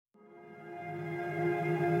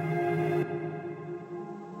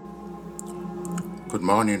Good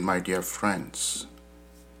morning, my dear friends.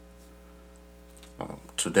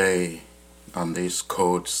 Today, on this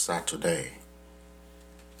cold Saturday,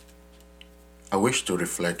 I wish to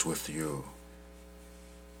reflect with you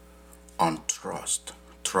on trust.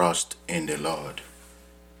 Trust in the Lord.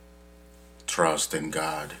 Trust in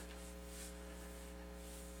God.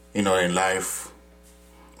 In life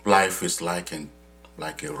is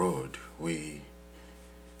like a road. We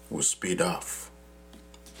speed off,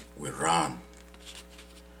 we run,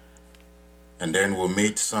 and then we'll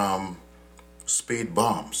meet some speed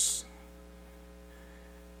bumps.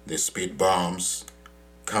 The speed bumps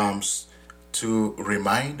comes to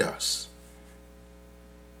remind us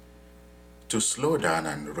to slow down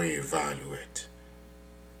and reevaluate.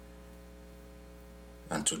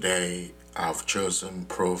 And today I've chosen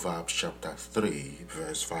Proverbs chapter 3,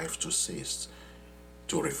 verse 5 to 6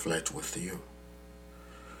 to reflect with you.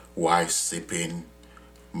 While sipping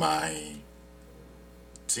my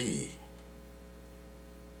tea,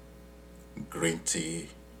 green tea,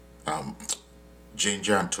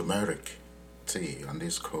 ginger and turmeric tea on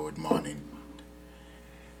this cold morning.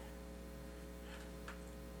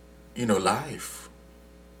 Life.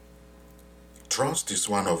 Trust is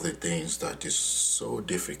one of the things that is so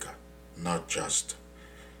difficult. I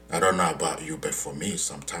don't know about you, but for me,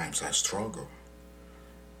 sometimes I struggle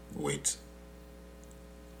with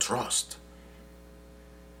trust.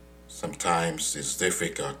 Sometimes it's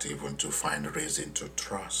difficult even to find a reason to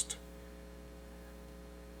trust.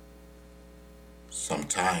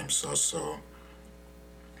 Sometimes also,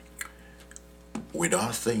 we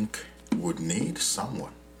don't think we'd need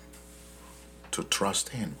someone to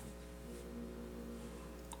trust in.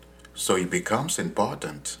 So it becomes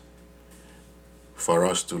important for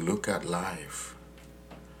us to look at life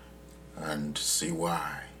and see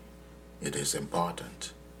why it is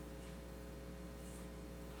important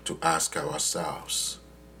to ask ourselves,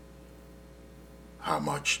 how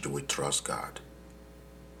much do we trust God?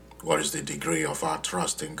 What is the degree of our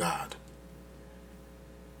trust in God?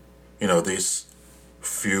 These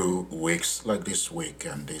few weeks, like this week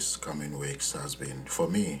and these coming weeks, has been, for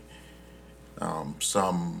me,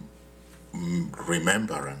 some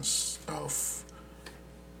remembrance of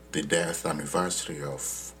the death anniversary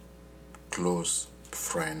of close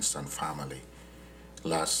friends and family.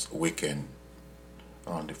 Last weekend,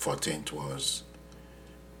 on the 14th, was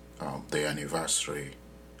the anniversary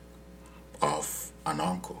of an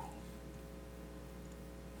uncle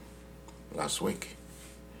last week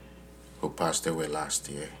who passed away last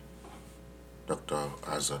year, Dr.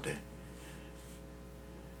 Azode.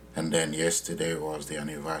 And then yesterday was the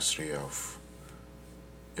anniversary of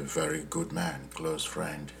a very good man, close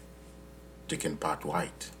friend, Deacon Pat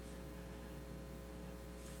White.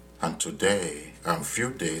 And today, a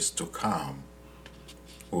few days to come,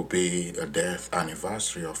 will be a death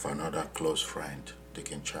anniversary of another close friend,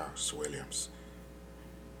 Deacon Charles Williams.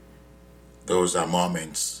 Those are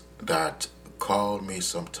moments that call me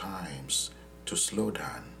sometimes to slow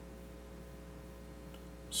down.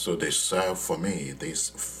 So they serve for me these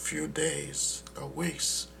few days or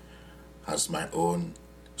weeks as my own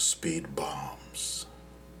speed bumps.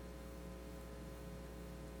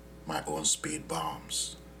 My own speed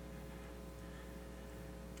bumps.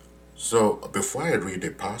 So before I read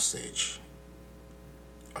the passage,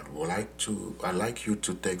 I'd like you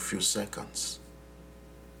to take a few seconds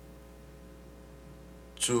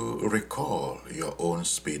to recall your own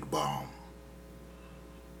speed bump.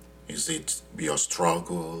 Is it your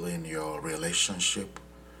struggle in your relationship?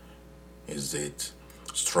 Is it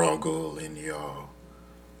struggle in your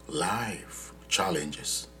life,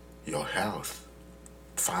 challenges, your health,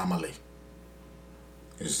 family?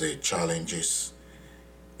 Is it challenges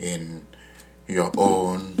in your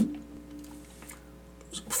own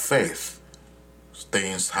faith?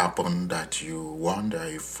 Things happen that you wonder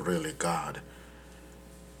if really God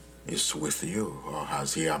is with you, or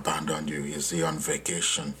has He abandoned you? Is He on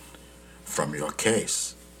vacation from your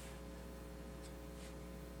case?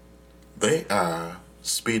 They are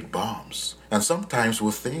speed bumps. And sometimes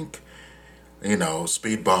we think,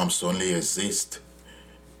 speed bumps only exist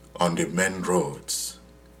on the main roads.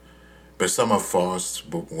 But some of us,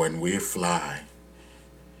 when we fly,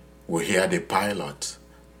 we hear the pilot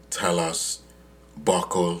tell us,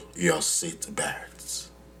 buckle your seat belts.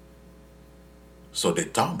 So the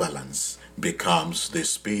turbulence becomes the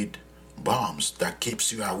speed bumps that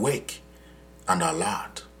keeps you awake and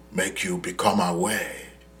alert, make you become aware.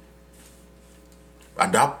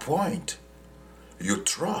 At that point, you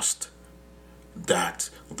trust that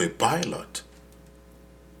the pilot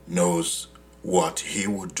knows what he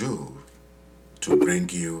would do to bring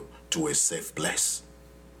you to a safe place.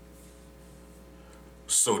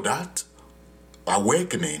 So that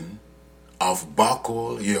awakening of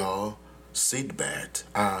buckle your seatbelt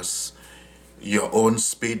as your own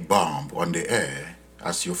speed bump on the air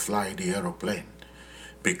as you fly the aeroplane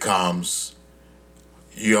becomes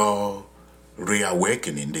your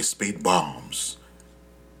reawakening, the speed bumps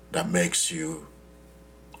that makes you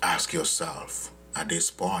ask yourself at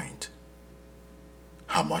this point,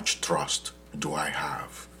 how much trust do I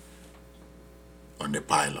have on the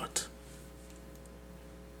pilot?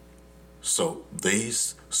 So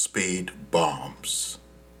these speed bumps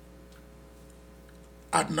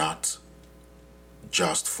are not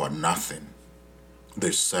just for nothing.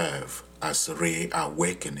 They serve as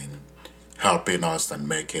reawakening, helping us and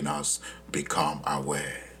making us become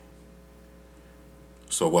aware.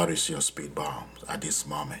 So what is your speed bump at this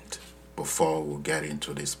moment? Before we get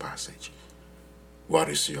into this passage, what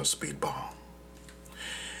is your speed bump?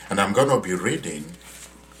 And I'm going to be reading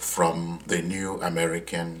from the New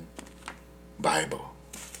American Bible,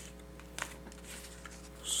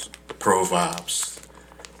 Proverbs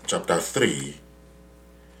chapter 3,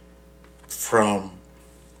 from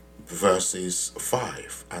verses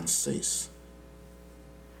 5 and 6.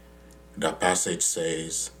 The passage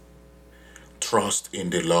says, "Trust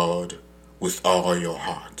in the Lord with all your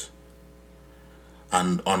heart,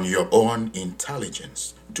 and on your own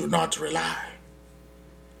intelligence do not rely.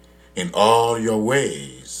 In all your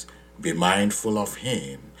ways be mindful of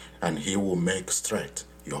him, and he will make straight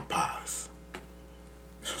your path."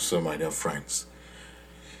 So, my dear friends,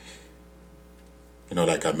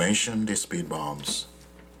 like I mentioned, the speed bumps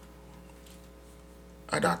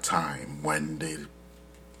at that time when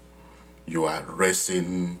you are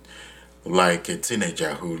racing like a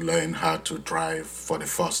teenager who learned how to drive for the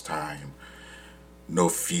first time, no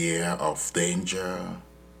fear of danger,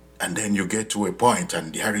 and then you get to a point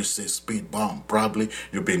and there is a speed bump. Probably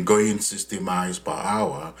you've been going 60 miles per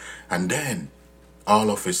hour, and then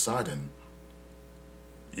all of a sudden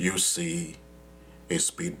you see a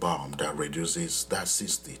speed bump that reduces that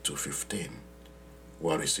 60 to 15.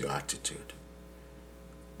 What is your attitude?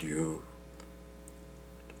 Do you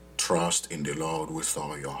trust in the Lord with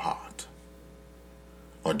all your heart?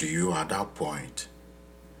 Or do you at that point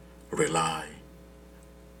rely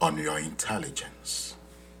on your intelligence,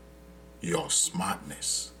 your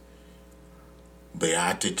smartness, the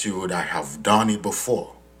attitude, "I have done it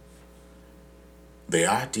before," the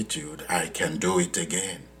attitude, "I can do it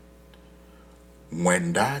again"?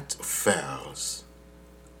 When that fails,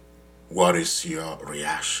 what is your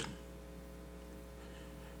reaction?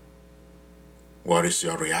 What is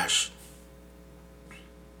your reaction?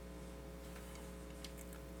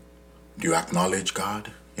 Do you acknowledge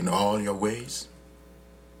God in all your ways?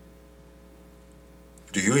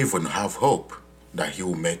 Do you even have hope that he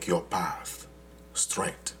will make your path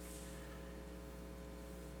straight?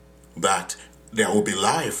 That there will be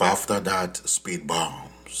life after that speed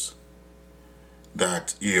bumps?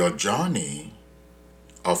 That your journey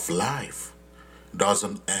of life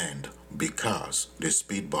doesn't end because the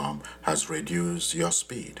speed bump has reduced your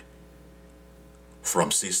speed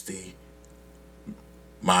from 60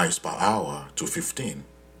 miles per hour to 15.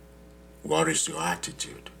 What is your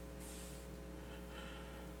attitude?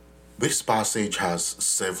 This passage has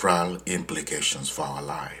several implications for our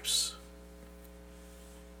lives.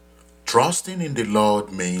 Trusting in the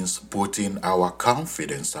Lord means putting our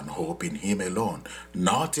confidence and hope in him alone,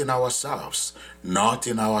 not in ourselves, not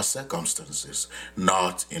in our circumstances,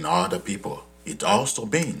 not in other people. It also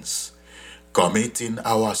means committing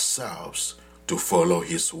ourselves to follow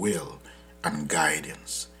his will and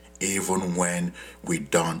guidance, even when we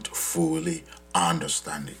don't fully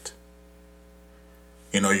understand it.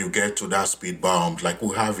 You get to that speed bump like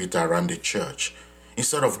we have it around the church.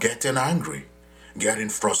 Instead of getting angry, getting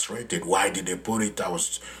frustrated, why did they put it? I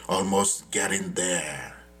was almost getting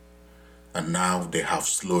there, and now they have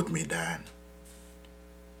slowed me down.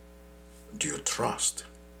 Do you trust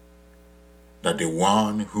that the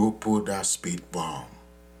one who put that speed bump,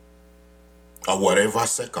 or whatever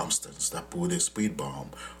circumstance that put a speed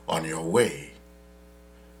bump on your way,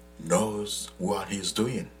 knows what he's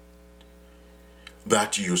doing?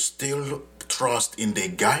 That you still trust in the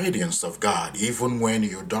guidance of God, even when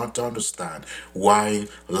you don't understand why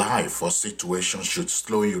life or situation should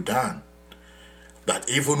slow you down. That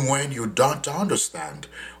even when you don't understand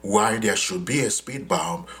why there should be a speed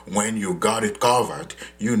bump, when you got it covered,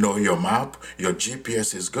 you know your map, your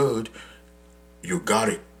GPS is good, you got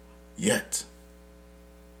it. Yet,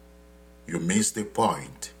 you miss the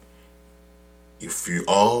point. If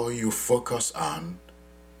all you focus on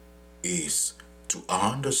is to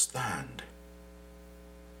understand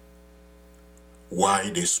why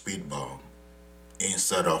the speed bump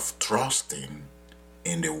instead of trusting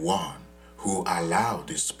in the one who allowed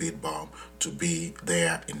the speed bump to be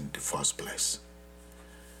there in the first place.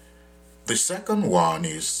 The second one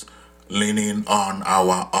is leaning on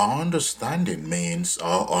our understanding means,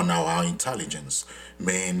 or on our intelligence,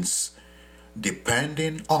 means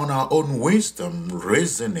depending on our own wisdom,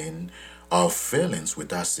 reasoning, or feelings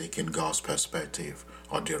without seeking God's perspective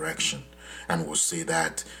or direction. And we'll see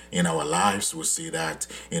that in our lives, we'll see that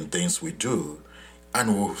in things we do,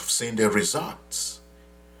 and we've seen the results.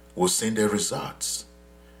 We've seen the results.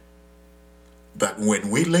 That when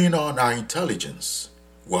we lean on our intelligence,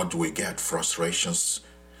 what do we get? Frustrations.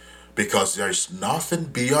 Because there is nothing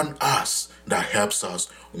beyond us that helps us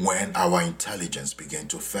when our intelligence begins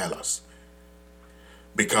to fail us.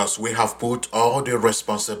 Because we have put all the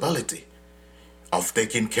responsibility of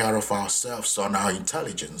taking care of ourselves on our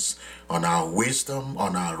intelligence, on our wisdom,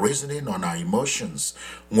 on our reasoning, on our emotions.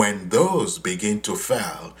 When those begin to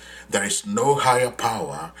fail, there is no higher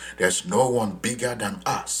power, there's no one bigger than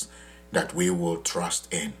us that we will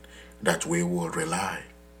trust in, that we will rely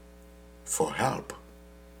for help.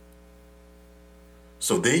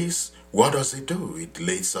 So this, what does it do? It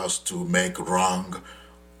leads us to make wrong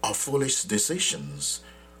or foolish decisions,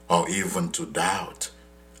 or even to doubt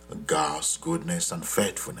God's goodness and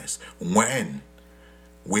faithfulness when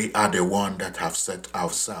we are the one that have set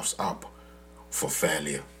ourselves up for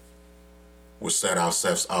failure. We set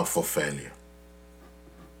ourselves up for failure.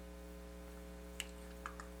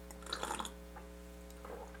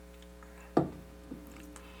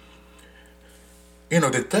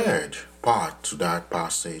 The third part to that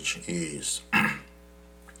passage is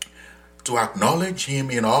to acknowledge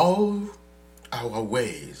Him in all our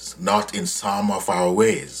ways, not in some of our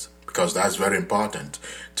ways, because that's very important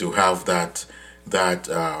to have that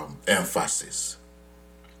emphasis.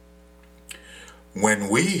 When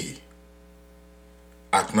we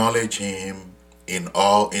acknowledge Him in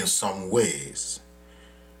some ways,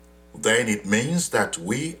 then it means that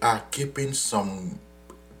we are keeping some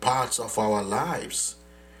parts of our lives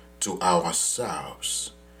to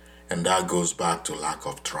ourselves, and that goes back to lack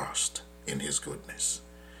of trust in His goodness,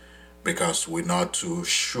 because we're not too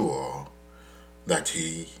sure that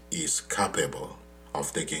He is capable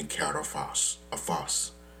of taking care of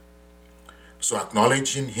us. So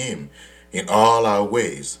acknowledging Him in all our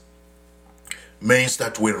ways means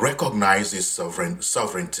that we recognize His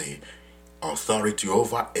sovereignty, authority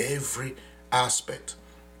over every aspect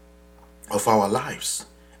of our lives,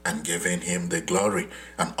 and giving Him the glory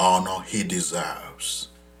and honor He deserves.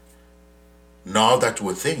 Not that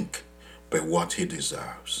we think, but what He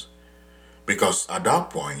deserves. Because at that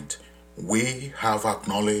point, we have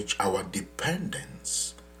acknowledged our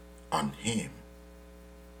dependence on Him.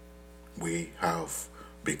 We have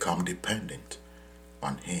become dependent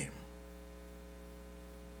on Him.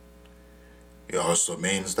 It also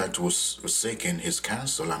means that we're seeking His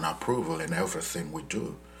counsel and approval in everything we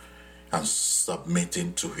do, and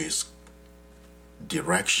submitting to His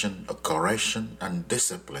direction, correction, and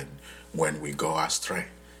discipline when we go astray.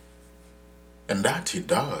 And that He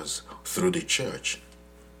does through the church,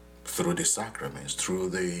 through the sacraments, through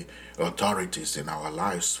the authorities in our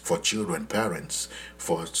lives, for children, parents,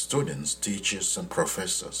 for students, teachers, and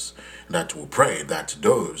professors. That we pray that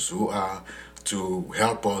those who are to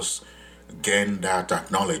help us gain that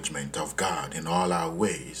acknowledgement of God in all our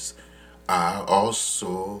ways are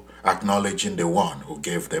also acknowledging the one who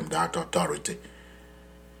gave them that authority.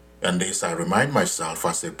 And this I remind myself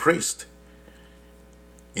as a priest.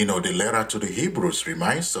 The letter to the Hebrews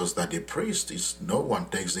reminds us that the priest is no one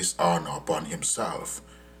takes this honor upon himself,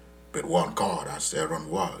 but one called as Aaron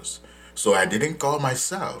was. So I didn't call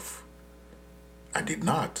myself. I did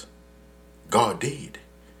not. God did.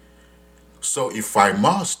 So if I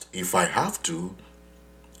have to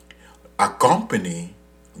accompany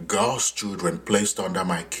God's children placed under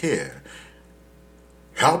my care,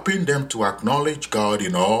 helping them to acknowledge God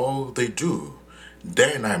in all they do,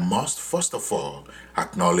 then I must first of all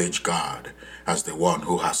acknowledge God as the one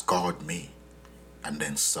who has called me, and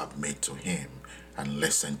then submit to Him and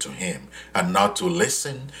listen to Him, and not to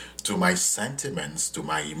listen to my sentiments, to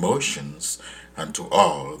my emotions, and to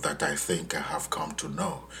all that I think I have come to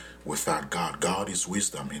know. Without God, God is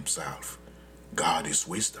wisdom Himself. God is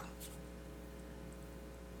wisdom.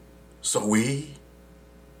 So we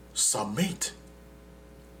submit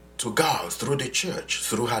to God through the church,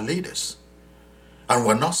 through her leaders. And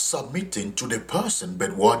we're not submitting to the person,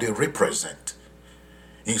 but what they represent.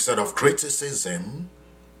 Instead of criticism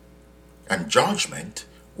and judgment,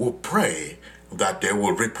 we pray that they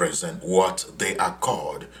will represent what they are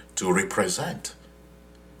called to represent.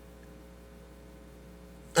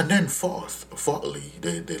 And then fourthly,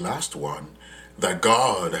 the last one, that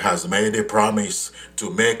God has made a promise to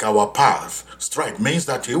make our path straight, means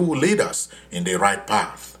that He will lead us in the right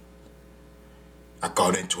path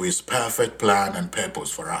according to His perfect plan and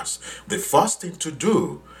purpose for us. The first thing to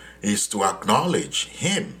do is to acknowledge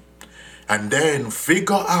Him and then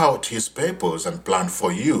figure out His purpose and plan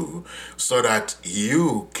for you so that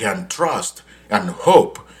you can trust and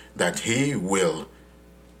hope that He will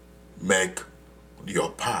make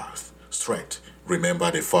your path straight.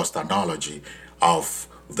 Remember the first analogy of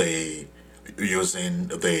the using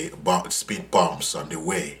the speed bumps on the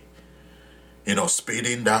way.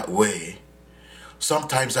 Speeding that way,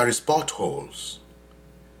 sometimes there is potholes.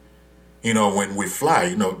 When we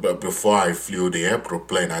fly, before I flew the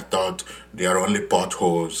airplane, I thought there are only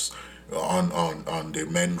potholes on the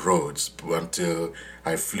main roads until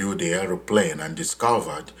I flew the airplane and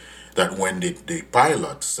discovered that when the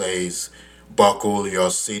pilot says, buckle your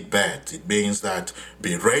seatbelt, it means that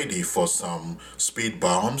be ready for some speed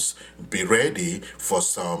bumps, be ready for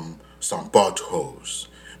some potholes.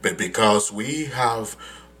 But because we have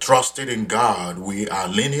trusted in God, we are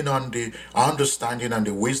leaning on the understanding and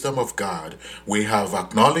the wisdom of God. We have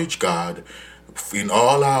acknowledged God in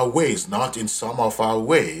all our ways, not in some of our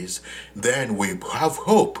ways. Then we have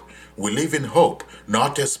hope. We live in hope,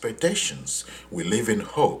 not expectations. We live in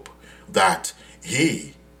hope that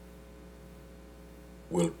He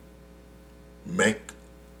will make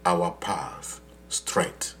our path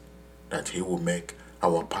straight, that He will make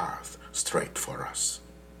our path straight for us,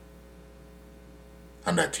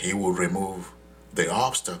 and that He will remove the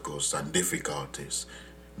obstacles and difficulties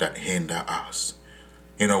that hinder us.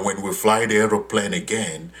 When we fly the aeroplane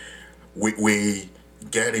again, we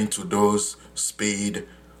get into those speed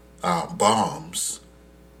bumps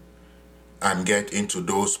and get into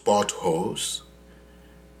those potholes.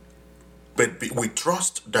 But we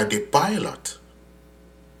trust that the pilot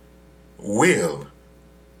will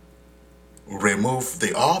remove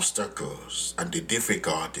the obstacles and the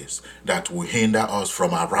difficulties that will hinder us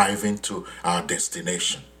from arriving to our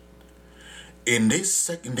destination. In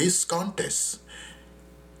this contest,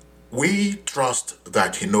 we trust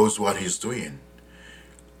that He knows what He's doing.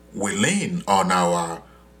 We lean on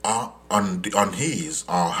His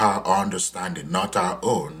or her understanding, not our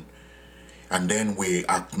own, and then we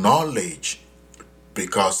acknowledge,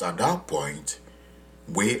 because at that point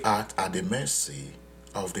we are at the mercy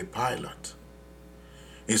of the pilot.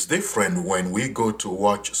 It's different when we go to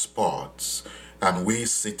watch sports and we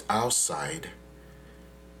sit outside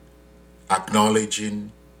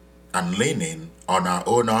acknowledging and leaning on our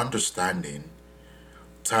own understanding,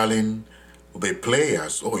 telling the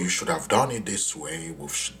players, oh, you should have done it this way,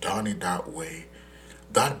 we've done it that way.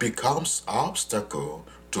 That becomes obstacle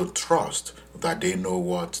to trust that they know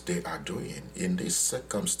what they are doing. In this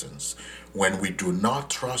circumstance, when we do not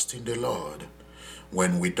trust in the Lord,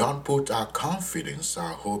 when we don't put our confidence,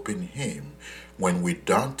 our hope in Him, when we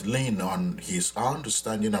don't lean on His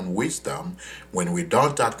understanding and wisdom, when we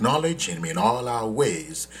don't acknowledge Him in all our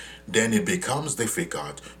ways, then it becomes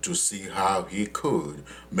difficult to see how He could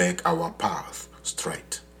make our path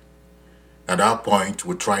straight. At that point,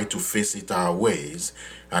 we try to visit our ways,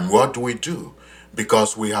 and what do?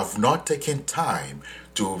 Because we have not taken time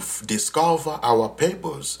to discover our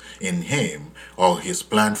purpose in Him or His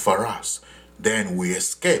plan for us, then we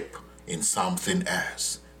escape in something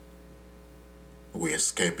else. We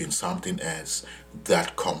escape in something else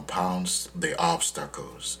that compounds the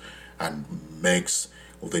obstacles and makes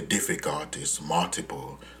the difficulties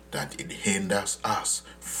multiple, that it hinders us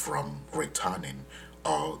from returning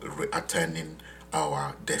or attaining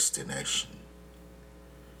our destination.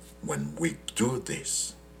 When we do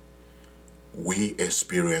this, we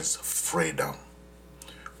experience freedom,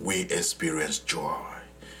 we experience joy,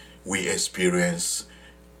 we experience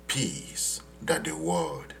peace that the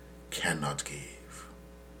world cannot give.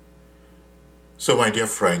 So, my dear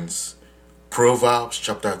friends, Proverbs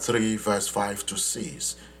chapter 3 verse 5 to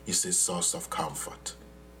 6 is a source of comfort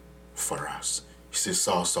for us. It's a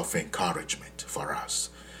source of encouragement for us,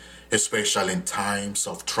 especially in times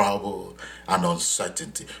of trouble and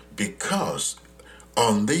uncertainty, because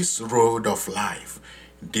on this road of life,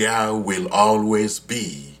 there will always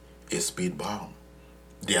be a speed bump.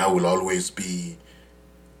 There will always be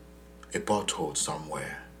a pothole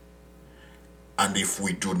somewhere. And if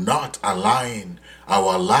we do not align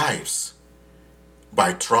our lives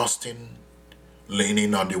by trusting,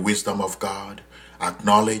 leaning on the wisdom of God,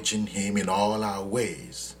 acknowledging Him in all our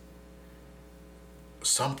ways,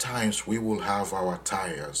 sometimes we will have our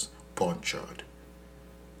tires punctured.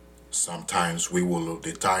 Sometimes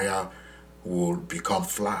the tire will become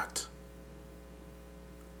flat.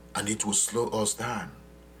 and it will slow us down.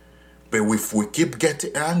 But if we keep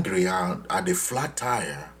getting angry at the flat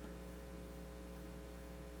tire,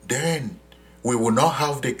 then we will not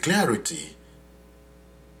have the clarity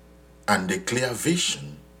and the clear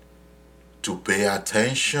vision to pay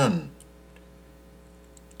attention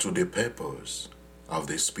to the purpose of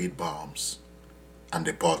the speed bumps and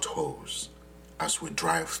the potholes as we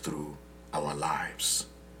drive through our lives.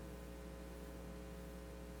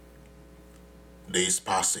 This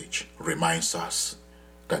passage reminds us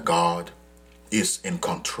that God is in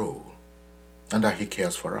control and that He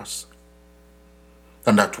cares for us.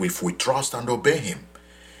 And that if we trust and obey Him,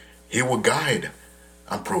 He will guide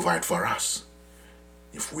and provide for us.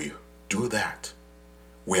 If we do that,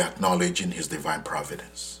 we are acknowledging His divine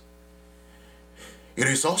providence. It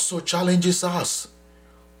is also challenges us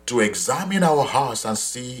to examine our hearts and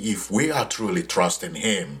see if we are truly trusting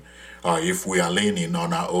Him or if we are leaning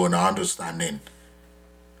on our own understanding.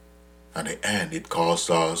 At the end, it calls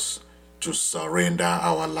us to surrender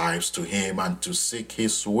our lives to Him and to seek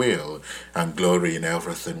His will and glory in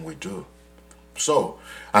everything we do. So,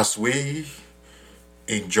 as we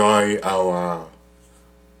enjoy our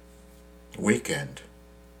weekend,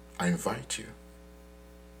 I invite you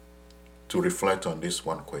to reflect on this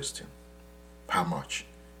one question. How much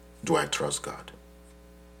do I trust God?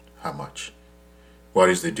 How much? What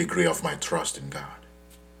is the degree of my trust in God?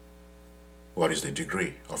 What is the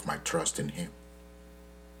degree of my trust in Him?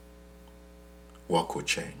 What could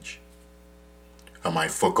change? Am I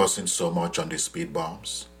focusing so much on the speed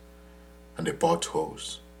bumps and the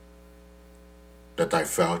potholes that I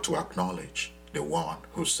fail to acknowledge the one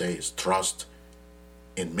who says, trust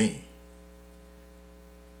in me,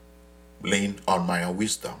 lean on my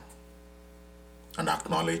wisdom, and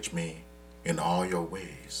acknowledge me in all your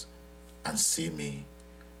ways, and see me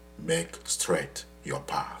make straight your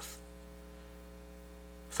path?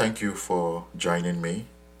 Thank you for joining me.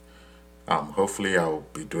 Hopefully I'll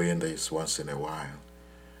be doing this once in a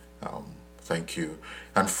while. Thank you.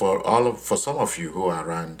 And for some of you who are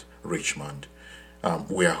around Richmond,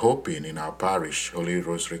 we are hoping in our parish, Holy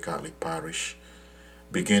Rosary Catholic Parish,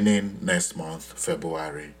 beginning next month,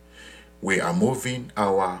 February, we are moving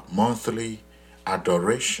our monthly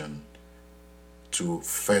adoration to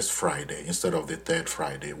first Friday instead of the third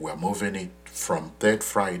Friday. We are moving it from third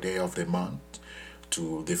Friday of the month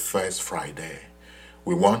to the first Friday.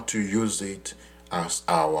 We want to use it as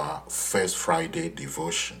our first Friday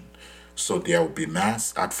devotion. So there will be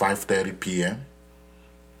Mass at 5:30 p.m.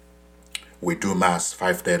 We do Mass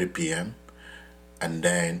 5:30 p.m. and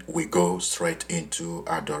then we go straight into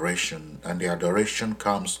adoration. And the adoration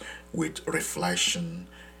comes with reflection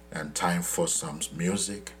and time for some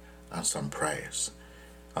music and some prayers.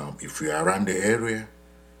 If you are around the area,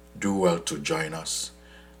 do well to join us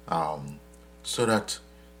so that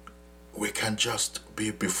we can just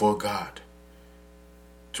be before God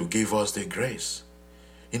to give us the grace.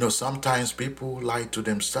 You know, sometimes people lie to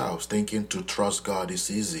themselves thinking to trust God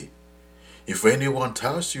is easy. If anyone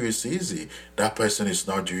tells you it's easy, that person is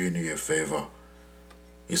not doing you a favor.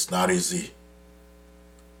 It's not easy.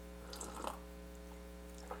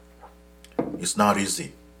 It's not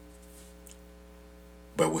easy.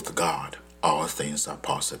 But with God, all things are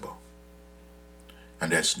possible.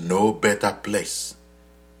 And there's no better place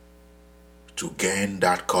to gain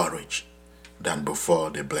that courage than before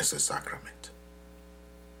the Blessed Sacrament.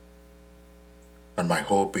 And my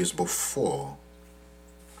hope is before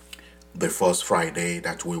the first Friday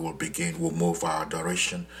that we will begin, we'll move our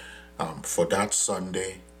adoration. For that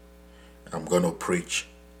Sunday, I'm going to preach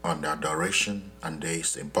on the adoration and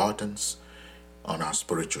its importance on our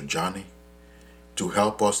spiritual journey to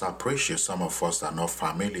help us appreciate. Some of us are not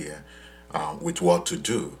familiar with what to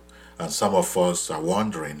do. And some of us are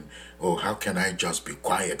wondering, oh, how can I just be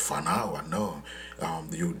quiet for an hour? No,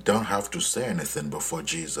 you don't have to say anything before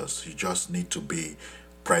Jesus. You just need to be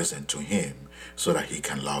present to Him so that He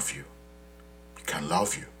can love you. He can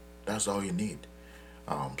love you. That's all you need.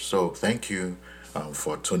 So thank you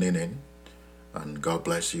for tuning in. And God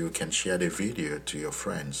bless you. You can share the video to your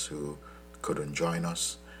friends who couldn't join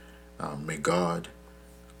us. May God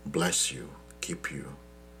bless you, keep you.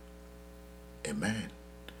 Amen.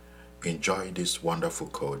 Enjoy this wonderful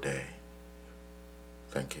cold day.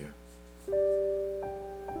 Thank you.